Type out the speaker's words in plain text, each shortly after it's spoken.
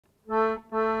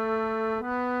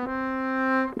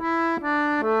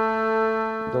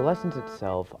The lessons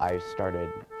itself I started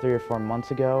 3 or 4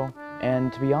 months ago,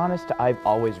 and to be honest, I've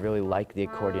always really liked the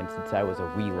accordion since I was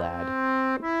a wee lad.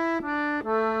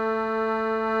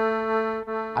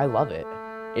 I love it.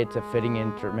 It's a fitting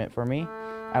instrument for me.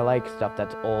 I like stuff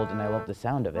that's old and I love the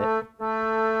sound of it.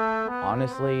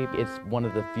 Honestly, it's one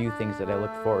of the few things that I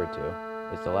look forward to,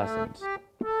 is the lessons.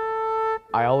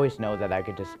 I always know that I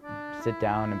could just sit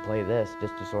down and play this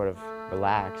just to sort of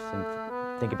relax and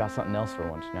think about something else for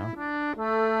once, you know?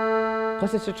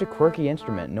 Plus it's such a quirky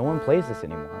instrument. No one plays this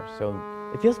anymore, so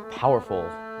it feels powerful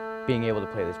being able to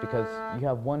play this because you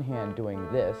have one hand doing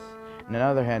this and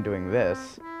another hand doing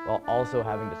this while also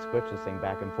having to switch this thing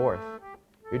back and forth.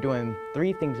 You're doing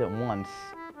 3 things at once,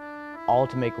 all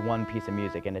to make one piece of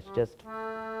music, and it's just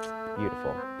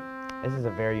beautiful. This is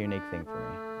a very unique thing for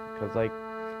me, because like,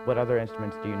 what other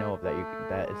instruments do you know of that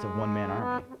it's a one-man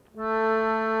army?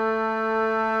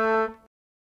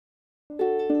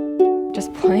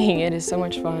 Just playing it is so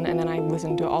much fun, and then I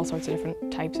listen to all sorts of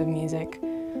different types of music.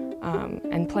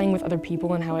 And playing with other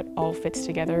people and how it all fits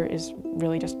together is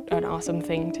really just an awesome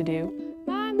thing to do.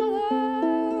 My mother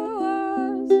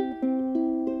was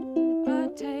a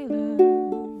tailor.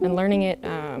 And learning it,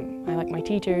 I like my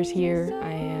teachers here,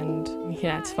 and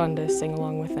yeah, it's fun to sing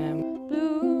along with them.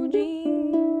 Blue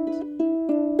jeans.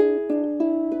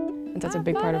 And that's a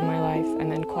big part of my life, and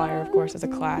then choir, of course, as a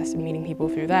class, and meeting people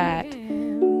through that.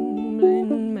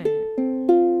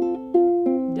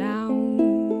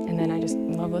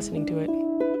 Listening to it.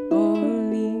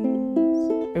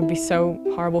 It would be so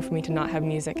horrible for me to not have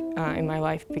music in my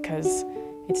life because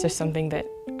it's just something that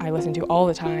I listen to all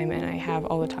the time and I have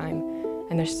all the time,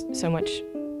 and there's so much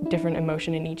different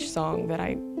emotion in each song that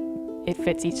it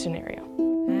fits each scenario.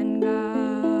 And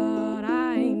God,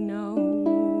 I know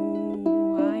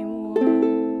I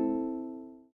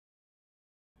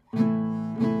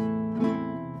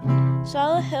won.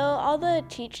 Swallow Hill, all the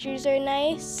teachers are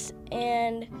nice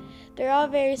and they're all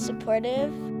very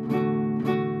supportive.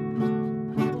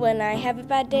 When I have a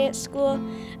bad day at school,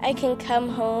 I can come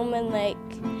home and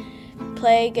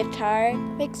play guitar. It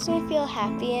makes me feel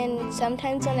happy, and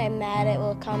sometimes when I'm mad it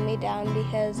will calm me down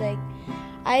because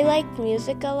I like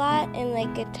music a lot,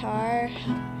 and guitar,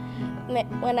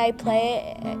 when I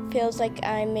play it, it feels like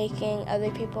I'm making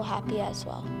other people happy as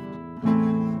well.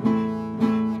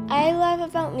 I love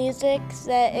about music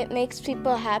that it makes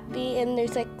people happy, and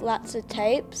there's lots of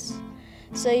types,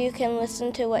 so you can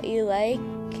listen to what you like.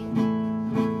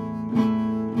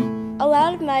 A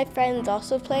lot of my friends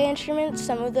also play instruments.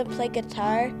 Some of them play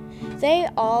guitar. They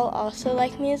all also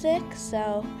like music,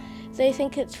 so they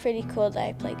think it's pretty cool that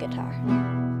I play guitar.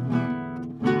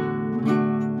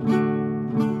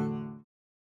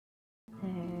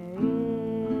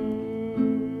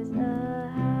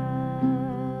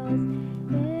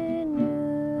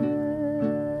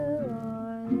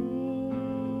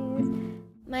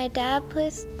 My dad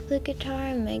plays the guitar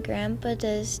and my grandpa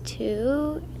does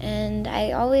too, and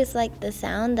I always liked the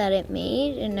sound that it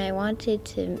made and I wanted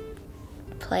to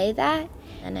play that,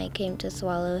 and I came to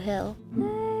Swallow Hill.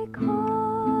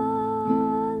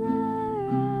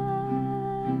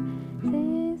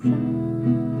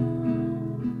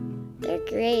 They're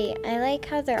great. I like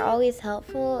how they're always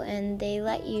helpful and they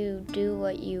let you do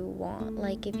what you want.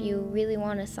 Like if you really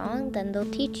want a song, then they'll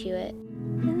teach you it.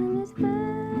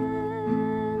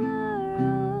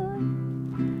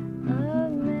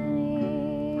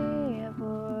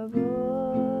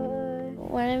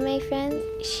 One of my friends,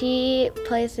 she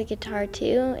plays the guitar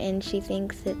too, and she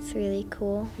thinks it's really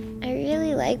cool. I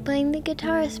really like playing the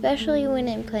guitar, especially when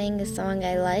I'm playing a song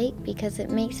I like, because it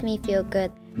makes me feel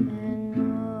good. And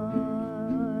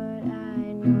Lord,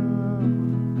 I know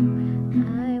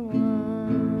I won.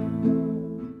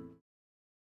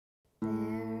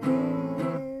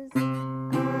 There is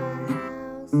a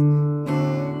house in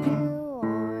New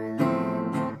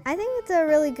Orleans. I think it's a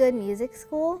really good music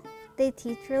school. They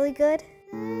teach really good.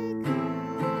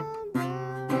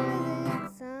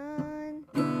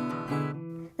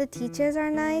 The teachers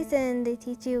are nice and they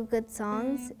teach you good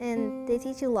songs, and they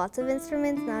teach you lots of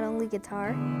instruments, not only guitar.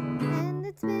 And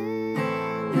it's been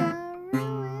a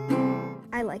ruin.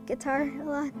 I like guitar a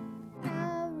lot.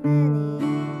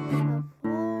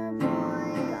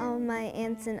 All my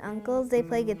aunts and uncles, they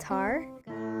play guitar.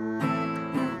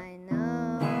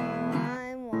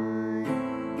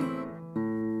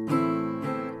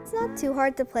 It's not too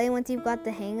hard to play once you've got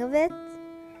the hang of it.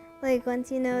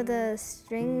 Once you know the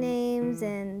string names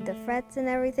and the frets and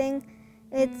everything,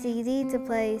 it's easy to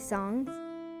play songs.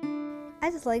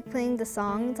 I just like playing the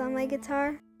songs on my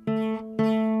guitar. They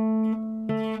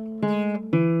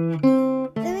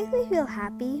make me feel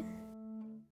happy.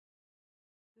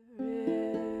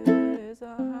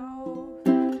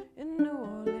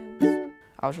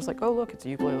 I was just like, oh look, it's a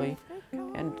ukulele.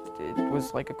 And it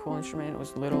was like a cool instrument. It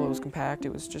was little, it was compact,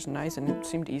 it was just nice, and it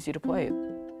seemed easy to play.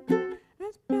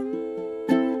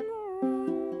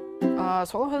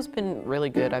 Swallow has been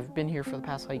really good. I've been here for the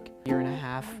past like year and a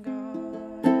half.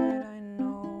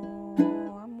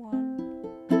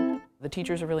 The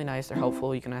teachers are really nice, they're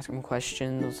helpful. You can ask them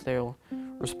questions, they'll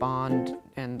respond,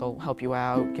 and they'll help you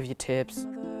out, give you tips.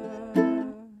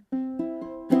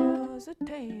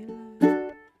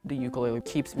 The ukulele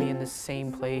keeps me in the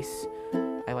same place.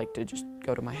 I like to just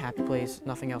go to my happy place.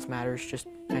 Nothing else matters. Just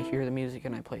I hear the music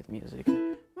and I play the music.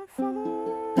 My father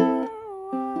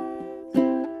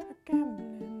was a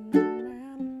gambling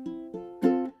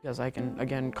man. Because I can,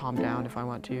 again, calm down if I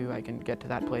want to. I can get to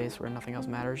that place where nothing else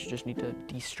matters. You just need to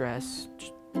de-stress,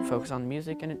 just focus on the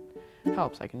music, and it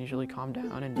helps. I can usually calm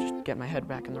down and just get my head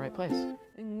back in the right place.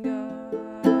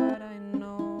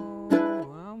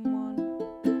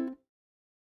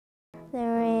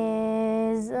 There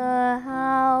is a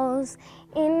house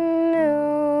in New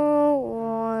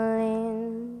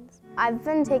Orleans. I've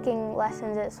been taking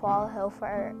lessons at Swallow Hill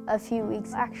for a few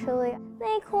weeks, actually.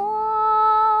 They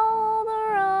call the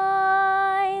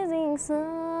rising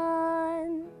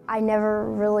sun. I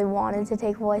never really wanted to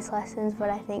take voice lessons, but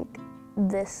I think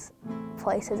this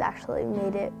place has actually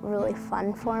made it really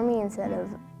fun for me instead of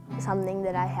something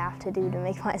that I have to do to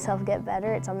make myself get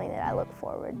better. It's something that I look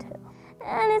forward to.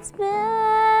 And it's been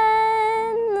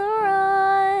the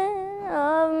run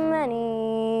of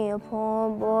many a poor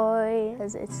boy,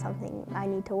 because it's something I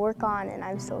need to work on and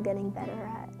I'm still getting better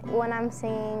at. When I'm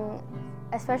singing,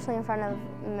 especially in front of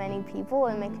many people,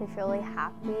 it makes me feel really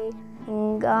happy.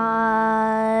 In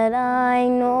God, I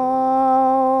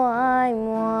know I'm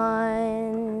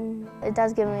one. It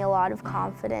does give me a lot of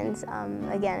confidence.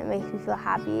 Again, it makes me feel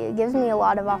happy. It gives me a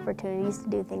lot of opportunities to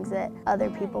do things that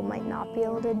other people might not be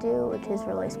able to do, which is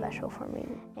really special for me.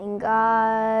 In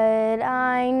God,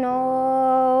 I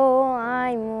know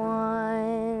I'm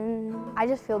one. I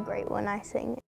just feel great when I sing.